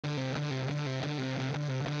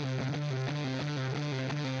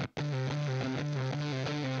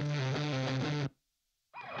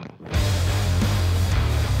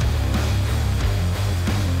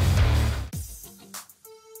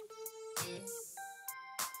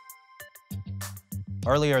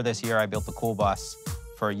Earlier this year, I built the cool bus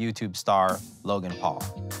for YouTube star Logan Paul.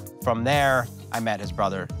 From there, I met his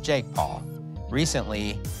brother, Jake Paul.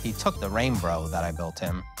 Recently, he took the Rainbow that I built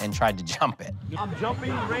him and tried to jump it. I'm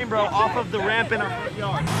jumping the Rainbow off of the ramp in our front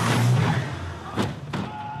yard.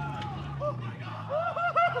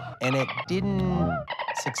 And it didn't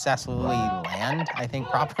successfully land, I think,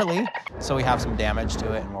 properly. So we have some damage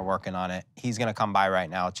to it and we're working on it. He's gonna come by right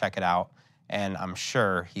now, check it out, and I'm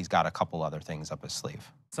sure he's got a couple other things up his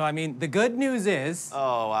sleeve. So, I mean, the good news is...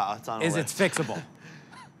 Oh, wow, it's on a list. It's fixable.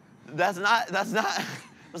 That's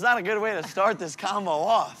not a good way to start this combo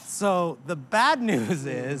off. So, the bad news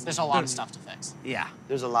is... There's a lot of stuff to fix. Yeah.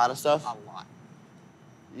 There's a lot of stuff? A lot.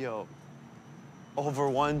 Yo, over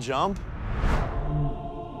one jump?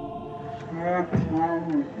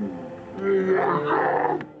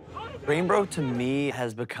 Rainbow to me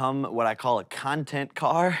has become what I call a content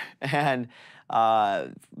car, and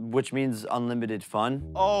which means unlimited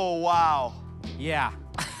fun. Oh, wow. Yeah.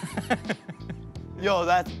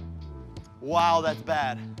 Yo, wow, that's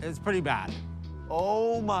bad. It's pretty bad.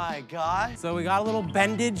 Oh my God. So we got a little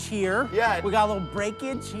bendage here. Yeah. We got a little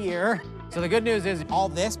breakage here. So the good news is all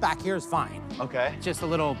this back here is fine. Okay. Just a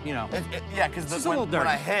little, you know. Yeah, because when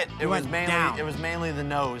I hit, it was down. mainly the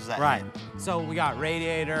nose that Right. hit. So we got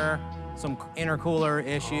radiator, some intercooler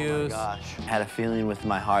issues. Oh my gosh. I had a feeling with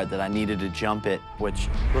my heart that I needed to jump it, which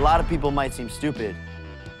a lot of people might seem stupid.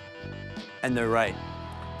 And they're right.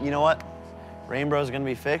 You know what? Rainbow's gonna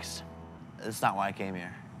be fixed. It's not why I came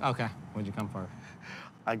here. Okay. What'd you come for?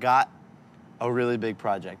 I got a really big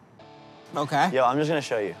project. Okay. Yo, I'm just gonna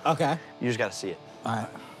show you. Okay. You just gotta see it. All right.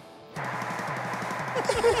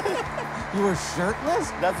 You were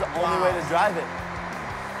shirtless? That's the only way to drive it.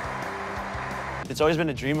 It's always been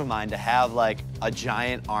a dream of mine to have like a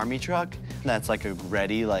giant army truck that's like a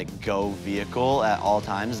ready, like go vehicle at all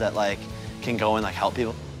times that like can go and like help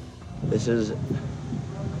people. This is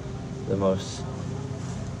the most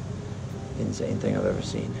insane thing I've ever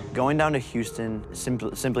seen. Going down to Houston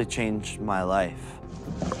simply changed my life.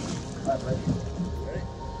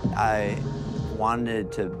 I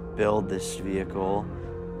wanted to build this vehicle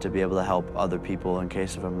to be able to help other people in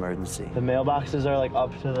case of emergency. The mailboxes are like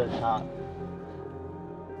up to the top.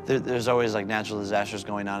 There's always like natural disasters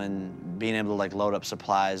going on, and being able to like load up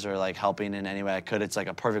supplies or like helping in any way I could, it's like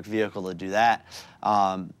a perfect vehicle to do that.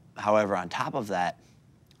 However, on top of that,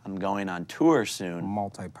 I'm going on tour soon.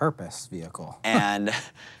 Multi-purpose vehicle. And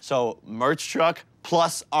so merch truck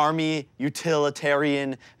plus army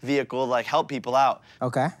utilitarian vehicle, like help people out.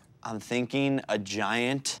 Okay. I'm thinking a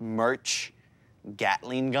giant merch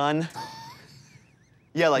Gatling gun.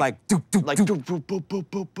 Yeah, like doop, doop, like doop. doop, boop, boop, boop,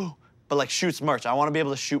 boop, boop. But like shoots merch. I want to be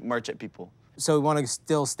able to shoot merch at people. So we want to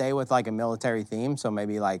still stay with like a military theme, so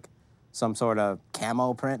maybe like some sort of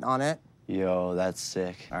camo print on it. Yo, that's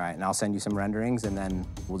sick. All right, and I'll send you some renderings, and then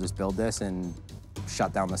we'll just build this and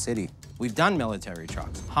shut down the city. We've done military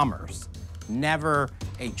trucks, Hummers. Never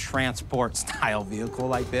a transport-style vehicle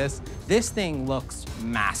like this. This thing looks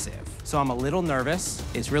massive. So I'm a little nervous.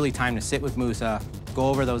 It's really time to sit with Musa, go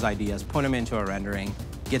over those ideas, put them into a rendering,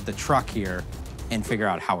 get the truck here, and figure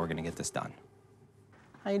out how we're gonna get this done.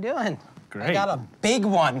 How you doing? Great. I got a big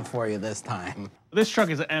one for you this time. This truck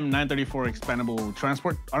is an M934 expandable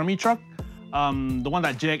transport army truck. The one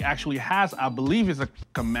that Jake actually has, I believe, is a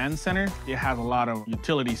command center. It has a lot of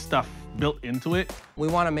utility stuff built into it. We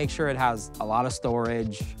want to make sure it has a lot of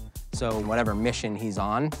storage, so whatever mission he's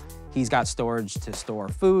on, he's got storage to store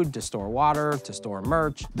food, to store water, to store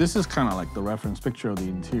merch. This is kind of like the reference picture of the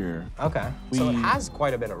interior. Okay, so it has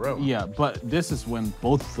quite a bit of room. Yeah, but this is when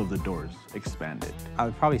both of the doors expanded. I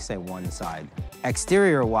would probably say one side.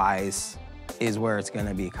 Exterior-wise is where it's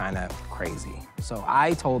gonna be kind of crazy. So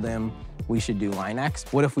I told him we should do Line X.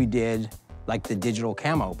 What if we did like the digital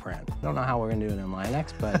camo print? I don't know how we're gonna do it in Line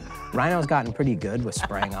X, but Rhino's gotten pretty good with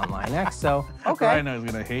spraying on Line X, so okay. Rhino's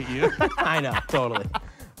gonna hate you. I know, totally.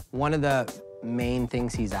 One of the main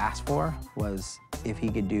things he's asked for was if he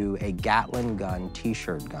could do a Gatling gun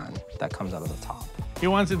t-shirt gun that comes out of the top. He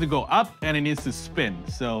wants it to go up and it needs to spin.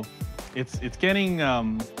 So it's getting,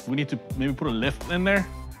 we need to maybe put a lift in there.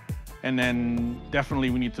 And then definitely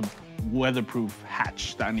we need to weatherproof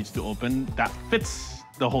hatch that needs to open that fits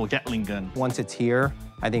the whole Gatling gun. Once it's here,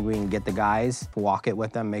 I think we can get the guys, walk it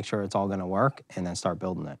with them, make sure it's all gonna work, and then start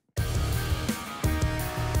building it.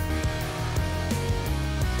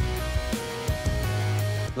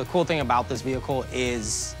 The cool thing about this vehicle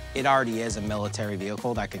is it already is a military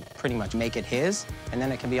vehicle that could pretty much make it his, and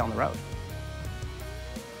then it can be on the road.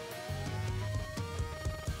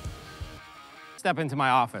 Step into my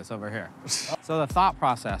office over here. So the thought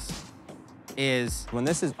process is when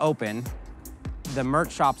this is open, The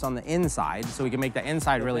merch shop's on the inside, so we can make the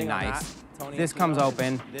inside really nice. This comes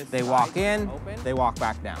open, they walk in, they walk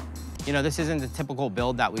back down. You know, this isn't the typical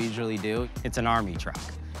build that we usually do. It's an army truck.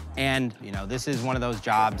 And, you know, this is one of those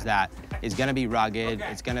jobs that is gonna be rugged.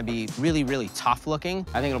 It's gonna be really, really tough looking.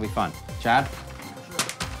 I think it'll be fun. Chad?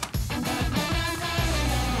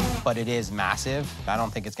 But it is massive. I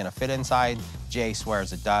don't think it's gonna fit inside. Jay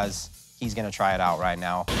swears it does. He's gonna try it out right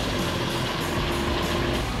now.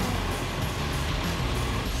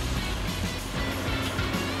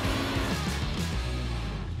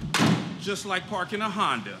 Just like parking a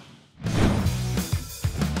Honda.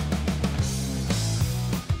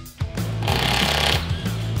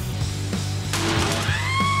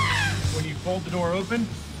 When you fold the door open,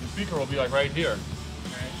 the speaker will be like right here.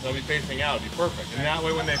 They'll be facing out, it'll be perfect. And that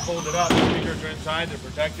way when they fold it up, the speakers are inside, they're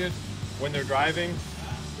protected. When they're driving,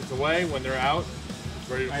 it's away. When they're out, it's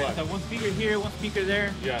ready to play. So one speaker here, one speaker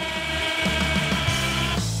there. Yeah.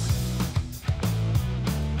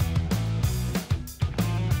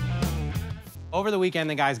 Over the weekend,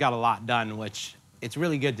 the guys got a lot done, which it's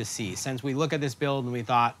really good to see. Since we look at this build and we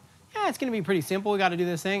thought, yeah, it's gonna be pretty simple, we gotta do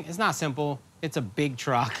this thing. It's not simple, it's a big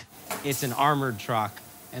truck, it's an armored truck,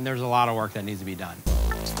 and there's a lot of work that needs to be done.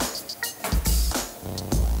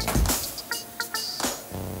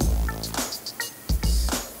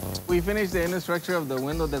 We finished the inner structure of the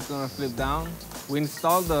window that's gonna flip down. We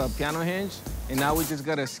installed the piano hinge, and now we just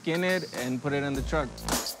gotta skin it and put it in the truck.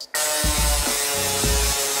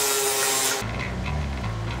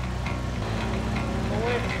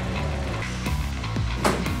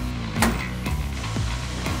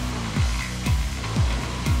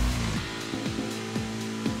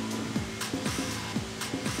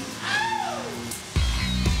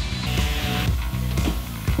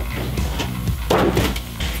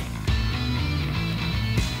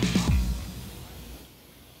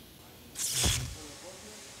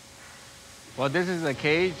 Well, this is a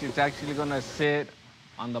cage. It's actually gonna sit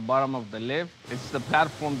on the bottom of the lift. It's the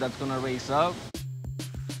platform that's gonna raise up.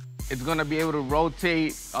 It's gonna be able to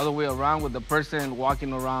rotate all the way around with the person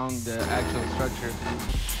walking around the actual structure.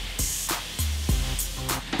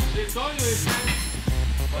 They told you listen,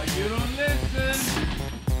 but you don't listen.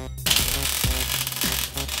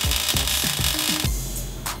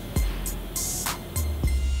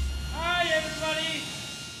 Hi, everybody.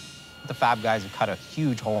 The fab guys have cut a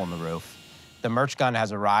huge hole in the roof. The merch gun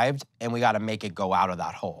has arrived, and we gotta make it go out of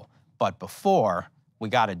that hole. But before, we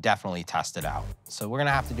gotta definitely test it out. So we're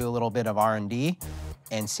gonna have to do a little bit of R&D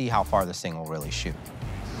and see how far this thing will really shoot.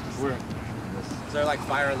 Is there like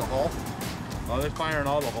fire in the hole? Oh, there's fire in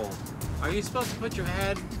all the holes. Are you supposed to put your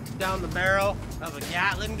head down the barrel of a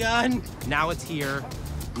Gatling gun? Now it's here.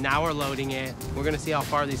 Now we're loading it. We're gonna see how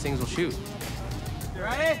far these things will shoot. You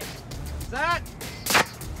ready? Set.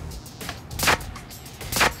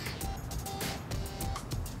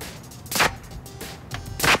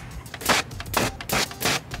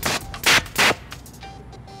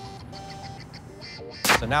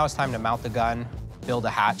 So now it's time to mount the gun, build a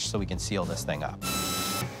hatch so we can seal this thing up.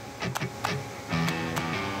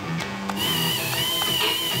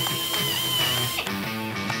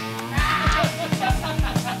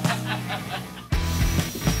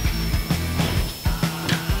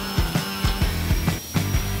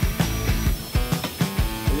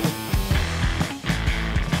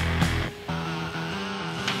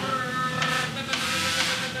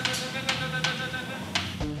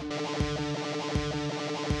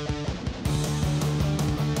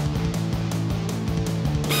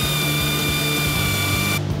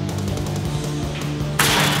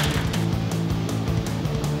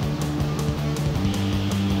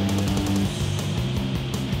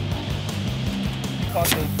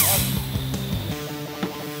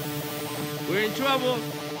 We're in trouble.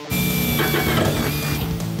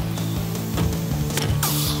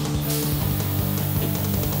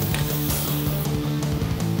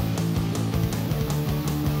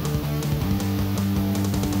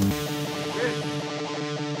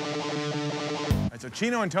 So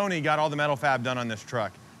Chino and Tony got all the metal fab done on this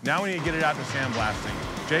truck. Now we need to get it out to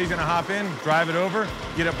sandblasting. Jay's gonna hop in, drive it over,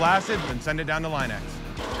 get it blasted, then send it down to Line X.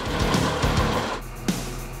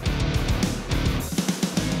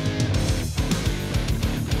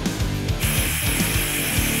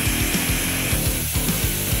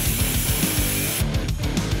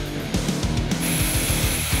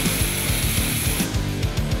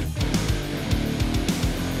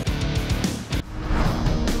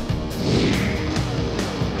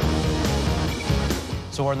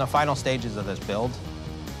 So we're in the final stages of this build.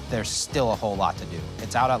 There's still a whole lot to do.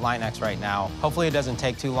 It's out at Line X right now. Hopefully it doesn't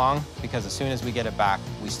take too long because as soon as we get it back,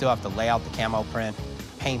 we still have to lay out the camo print,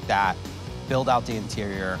 paint that, build out the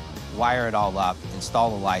interior, wire it all up, install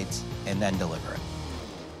the lights, and then deliver it.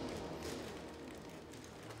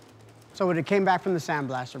 So when it came back from the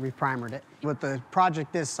sandblaster, we primered it. With a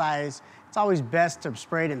project this size, it's always best to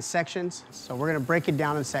spray it in sections. So we're gonna break it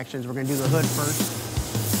down in sections. We're gonna do the hood first.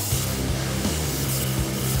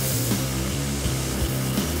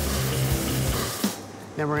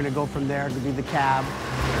 Then we're gonna go from there to do the cab.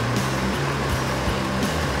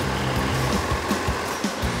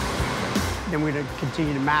 Then we're gonna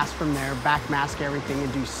continue to mask from there, back mask everything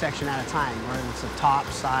and do section at a time, whether it's the top,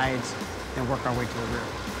 sides, then work our way to the rear.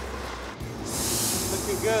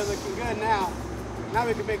 Looking good now. Now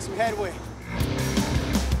we can make some headway.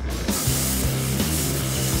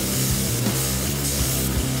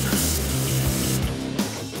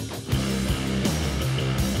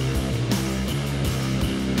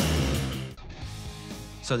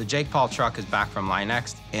 So the Jake Paul truck is back from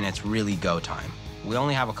Linext, and it's really go time. We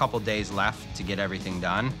only have a couple days left to get everything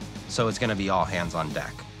done, so it's gonna be all hands on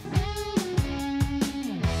deck.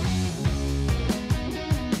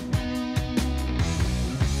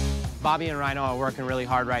 Bobby and Rhino are working really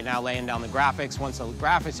hard right now, laying down the graphics. Once the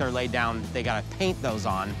graphics are laid down, they gotta paint those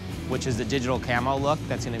on, which is the digital camo look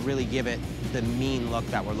that's gonna really give it the mean look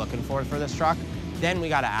that we're looking for this truck. Then we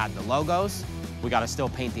gotta add the logos. We gotta still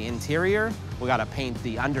paint the interior. We gotta paint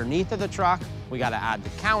the underneath of the truck. We gotta add the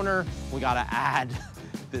counter. We gotta add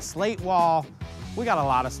the slate wall. We got a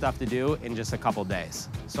lot of stuff to do in just a couple days.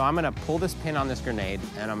 So I'm gonna pull this pin on this grenade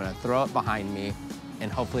and I'm gonna throw it behind me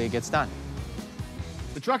and hopefully it gets done.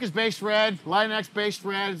 The truck is based red, Linext based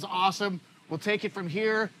red, it's awesome. We'll take it from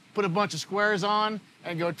here, put a bunch of squares on,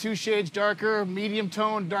 and go 2 shades darker, medium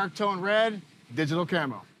tone, dark tone red, digital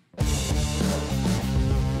camo.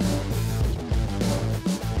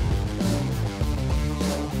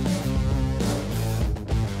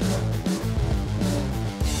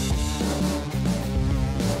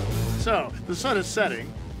 So, the sun is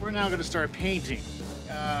setting. We're now gonna start painting.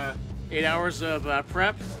 8 hours of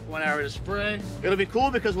prep, 1 hour to spray. It'll be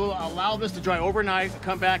cool because we'll allow this to dry overnight,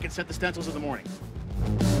 come back and set the stencils in the morning.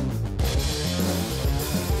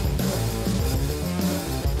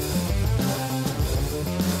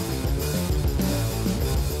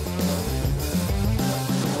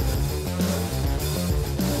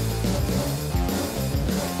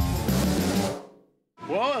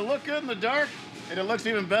 Well, it looked good in the dark, and it looks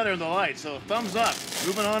even better in the light, so thumbs up.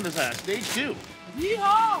 Moving on to stage 2.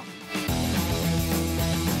 Yeehaw!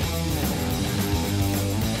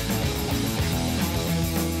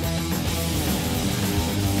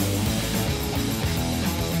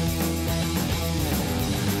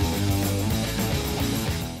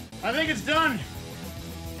 I think it's done.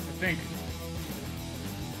 I think.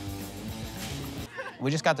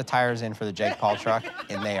 We just got the tires in for the Jake Paul truck,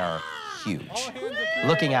 and they are huge.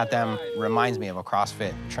 Looking at them reminds me of a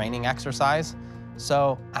CrossFit training exercise.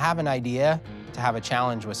 So I have an idea to have a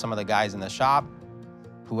challenge with some of the guys in the shop.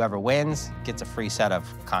 Whoever wins gets a free set of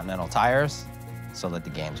Continental tires, so let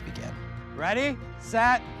the games begin. Ready,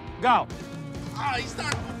 set, go. Oh, he's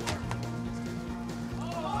not.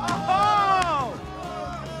 Oh!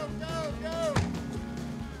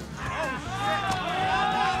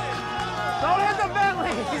 Don't hit the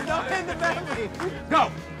Bentley! Don't hit the Bentley! Go!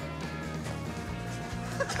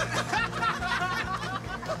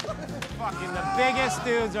 Fucking the biggest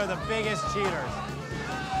dudes are the biggest cheaters.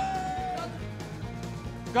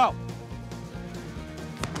 Go!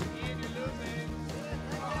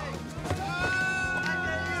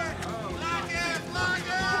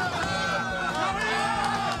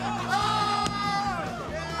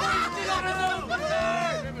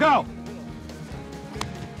 Go!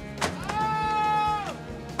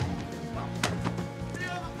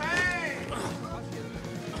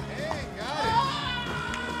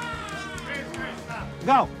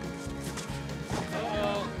 Go!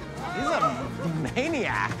 He's a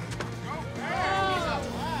maniac.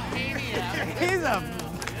 He's a...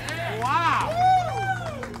 Wow!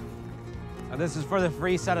 Now this is for the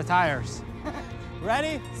free set of tires.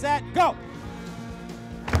 Ready, set, go!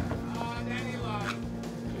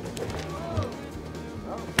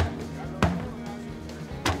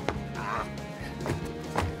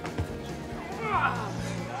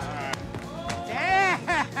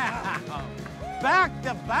 Back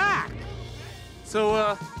to back. So,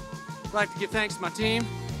 I'd like to give thanks to my team.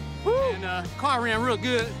 Woo. And car ran real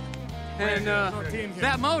good. And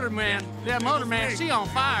that motor man, she on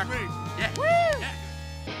fire. Yeah. Woo. Yeah.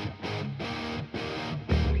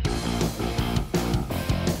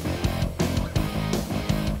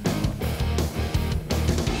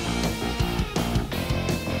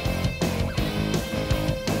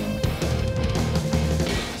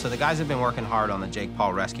 So the guys have been working hard on the Jake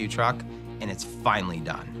Paul rescue truck, and it's finally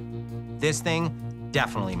done. This thing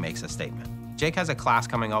definitely makes a statement. Jake has a class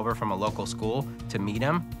coming over from a local school to meet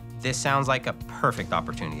him. This sounds like a perfect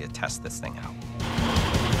opportunity to test this thing out.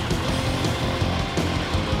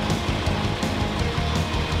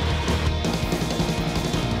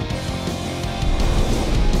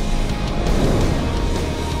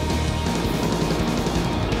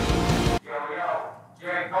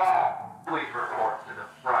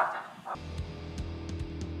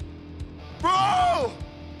 Bro!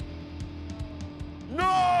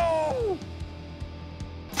 No!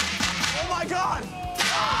 Oh my God!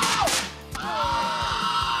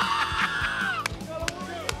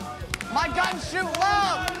 My guns shoot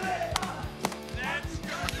loud!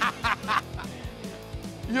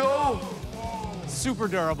 Yo! Super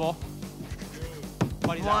durable.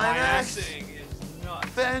 What is that?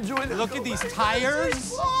 Look at these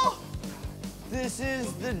tires. This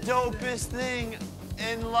is the dopest thing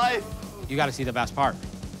in life. You got to see the best part.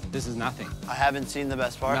 This is nothing. I haven't seen the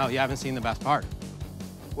best part. No, you haven't seen the best part.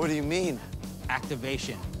 What do you mean?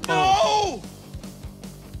 Activation. No!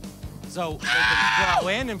 So they can flow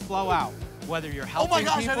in and flow out. Whether you're helping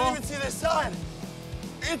people. Oh my gosh, I didn't even see this side.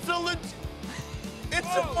 It's a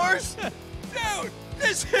it's the worst. Dude,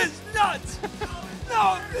 this is nuts.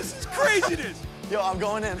 No, this is craziness. Yo, I'm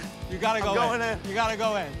going in. You gotta go going in. You gotta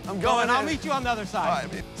go in. I'm going in. I'll meet you on the other side. All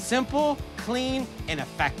right, Simple, clean, and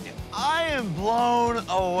effective. I am blown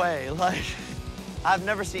away. Like, I've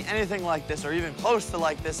never seen anything like this or even close to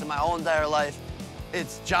like this in my whole entire life.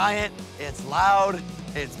 It's giant, it's loud,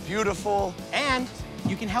 it's beautiful. And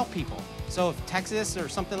you can help people. So if Texas or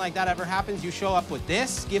something like that ever happens, you show up with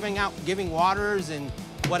this, giving waters and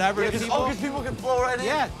whatever to people. Oh, because people can flow right in?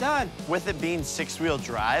 Yeah, done. With it being 6-wheel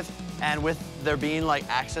drive and with there being like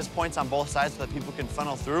access points on both sides so that people can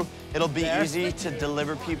funnel through, it'll be easy to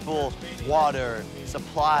deliver people water,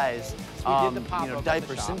 supplies, you know,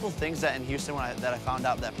 diapers, simple things that in Houston that I found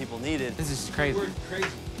out that people needed. This is crazy.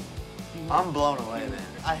 I'm blown away, man.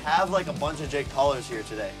 I have like a bunch of Jake Paulers here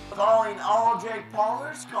today. Calling all Jake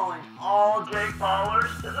Paulers, calling all Jake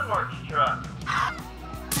Paulers to the merch truck.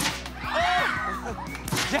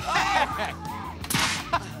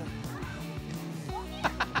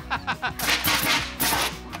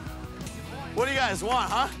 What do you guys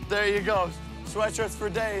want, huh? There you go. Sweatshirts for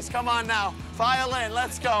days. Come on now. File in.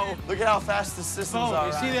 Let's go. Look at how fast the systems are.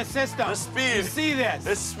 You see the system. The speed. You see this.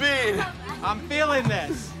 The speed. I'm feeling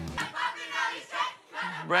this.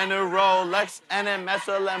 Brand new Rolex and a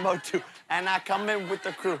Metro Lambo 2. And I come in with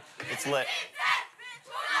the crew. It's lit.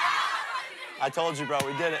 I told you, bro,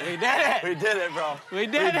 we did it. We did it. We did it, bro. We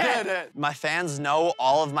did it. My fans know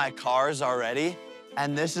all of my cars already,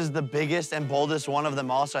 and this is the biggest and boldest one of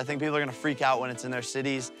them all, so I think people are gonna freak out when it's in their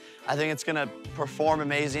cities. I think it's gonna perform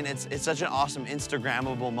amazing. It's such an awesome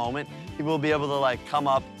Instagrammable moment. People will be able to like come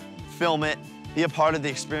up, film it, be a part of the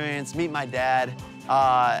experience, meet my dad,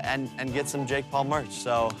 and get some Jake Paul merch.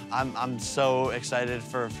 So I'm so excited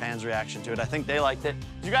for fans' reaction to it. I think they liked it.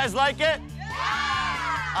 Did you guys like it? Yeah!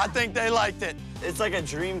 I think they liked it. It's like a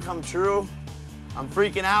dream come true. I'm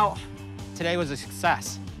freaking out. Today was a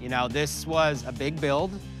success. You know, this was a big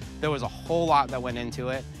build. There was a whole lot that went into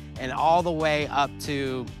it. And all the way up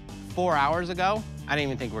to 4 hours ago, I didn't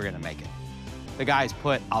even think we were gonna make it. The guys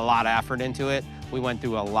put a lot of effort into it. We went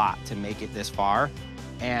through a lot to make it this far,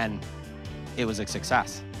 and it was a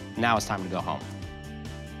success. Now it's time to go home.